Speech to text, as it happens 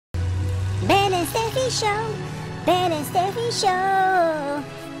and Stephy show. Ben and Stephy show.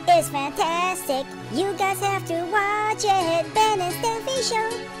 It's fantastic. You guys have to watch it. Ben and Stephy show.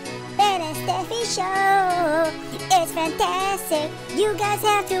 Ben and Stephy show. It's fantastic. You guys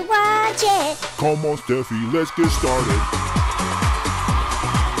have to watch it. Come on, Steffi, let's get started.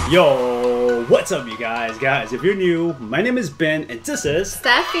 Yo, what's up, you guys? Guys, if you're new, my name is Ben, and this is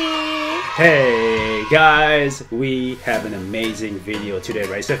Steffi. Hey, guys, we have an amazing video today,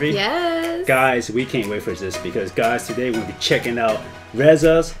 right, Steffi? Yes. Guys, we can't wait for this because, guys, today we'll be checking out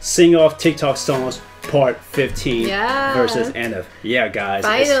Reza's Sing-Off TikTok Songs Part 15 versus Anneth. Yeah, guys.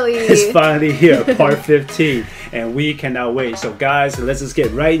 Finally. It's finally here, Part 15. And we cannot wait. So, guys, let's just get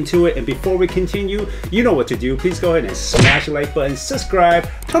right into it. And before we continue, you know what to do. Please go ahead and smash the like button, subscribe,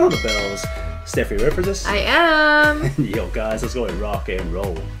 turn on the bells. Steffi, ready for this? I am. Yo, guys, let's go and rock and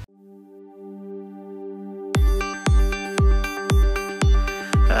roll.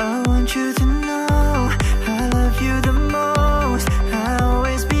 I want you to know I love you the most. I'll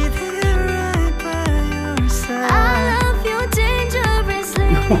always be there right by your side. I love you dangerously.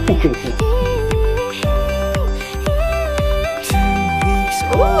 2 weeks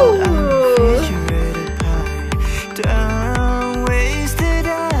old, I'm refrigerated pie. Dumb ways to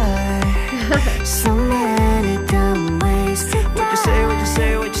die. So many dumb ways. What you say, what you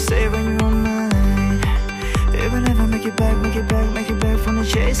say, what you say when you're on mine. If I never make it back, make it back, make it back from the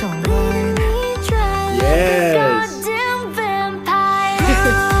chase online. Yes.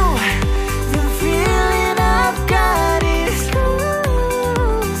 The feeling I've got is I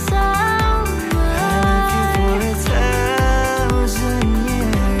love you for 1,000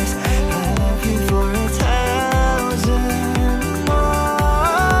 years. I love you for 1,000 more.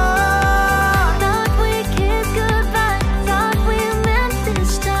 Thought we kissed goodbye. Thought we meant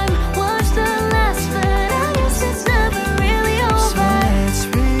this time was the last, but I guess it's never really So over. let's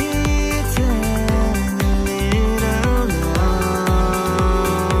pretend a little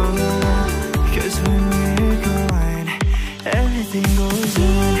longer. 'Cause when we're gone, everything goes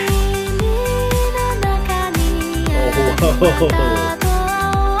on.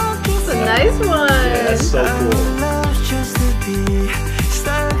 It's a nice one. Yeah, that's so Our cool. love's just to be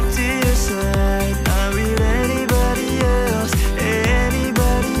stuck to your side, not with anybody else,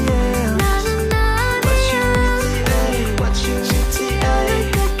 anybody else. What's your ETA? What's your ETA?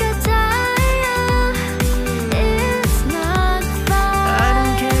 It's not I fun.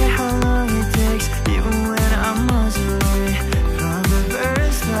 don't care how long it takes, even when I'm miles away from the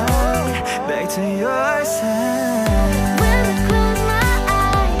first light, back to your side. When I close my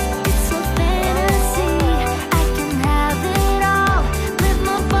eyes, it's a fantasy. I can have it all, live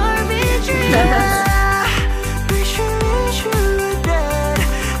my Barbie dream. Wish you were dead.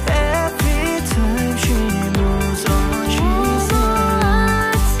 Every time she moves on, she's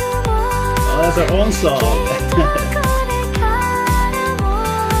Oh, that's our own song.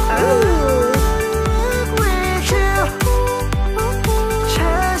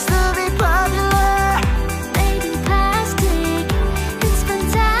 just to be popular.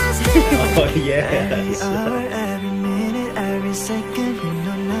 Oh, Every yes. hour, every minute, every second, you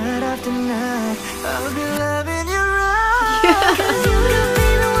know, night after night, I'll be loving you right.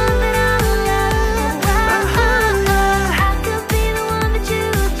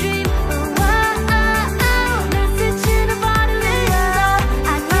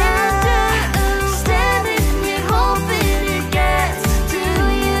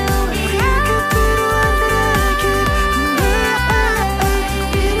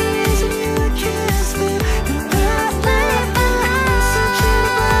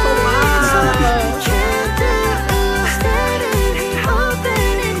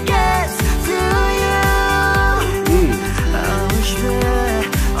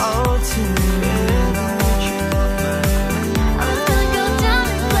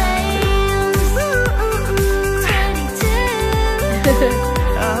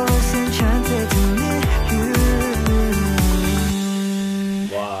 I was enchanted to meet you.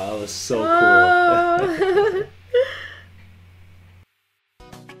 Wow, that was so cool. Oh.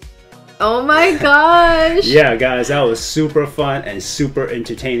 Oh my gosh. Yeah, guys, that was super fun and super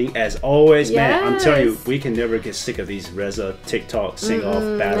entertaining as always. Man, I'm telling you, Yes. we can never get sick of these Reza TikTok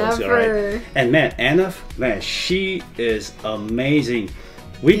sing-off battles, never. alright? And man, Anneth, man, she is amazing.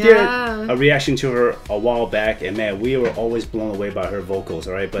 We Yeah. did a reaction to her a while back, and man, we were always blown away by her vocals,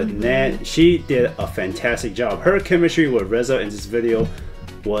 alright? But man, she did a fantastic job. Her chemistry with Reza in this video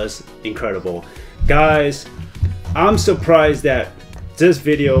was incredible. Guys, I'm surprised that this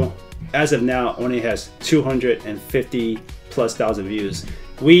video, as of now, only has 250+ thousand views.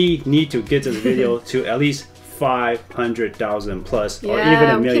 We need to get this video to at least 500,000 plus or Yeah, even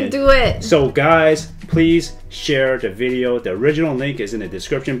a we million. can do it. So guys, please share the video. The original link is in the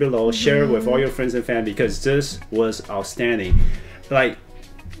description below. Share it with all your friends and family because this was outstanding. Like,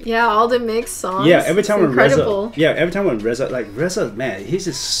 Yeah, all the mixed songs. yeah, every time when incredible. Reza, like Reza, man, he's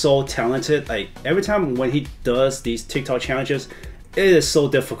just so talented. Like every time when he does these TikTok challenges, it is so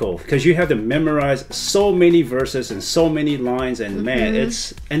difficult because you have to memorize so many verses and so many lines, and man,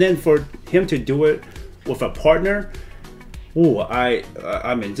 and then for him to do it with a partner,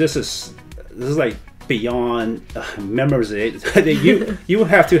 I mean, this is like beyond memorization. you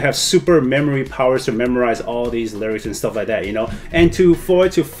have to have super memory powers to memorize all these lyrics and stuff like that, you know, and for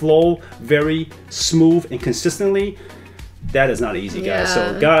it to flow very smooth and consistently, that is not easy, guys.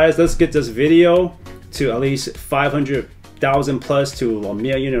 Yeah. So guys, let's get this video to at least 500,000 plus to a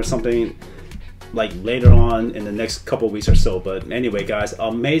million or something, like later on in the next couple weeks or so. But anyway, guys,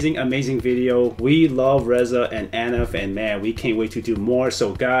 amazing video. We love Reza and Anneth, and man, we can't wait to do more.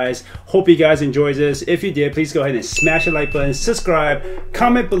 So guys, hope you guys enjoyed this. If you did, please go ahead and smash the like button, subscribe,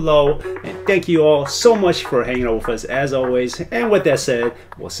 comment below, and thank you all so much for hanging out with us as always. And with that said,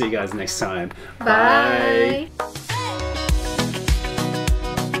 we'll see you guys next time. Bye.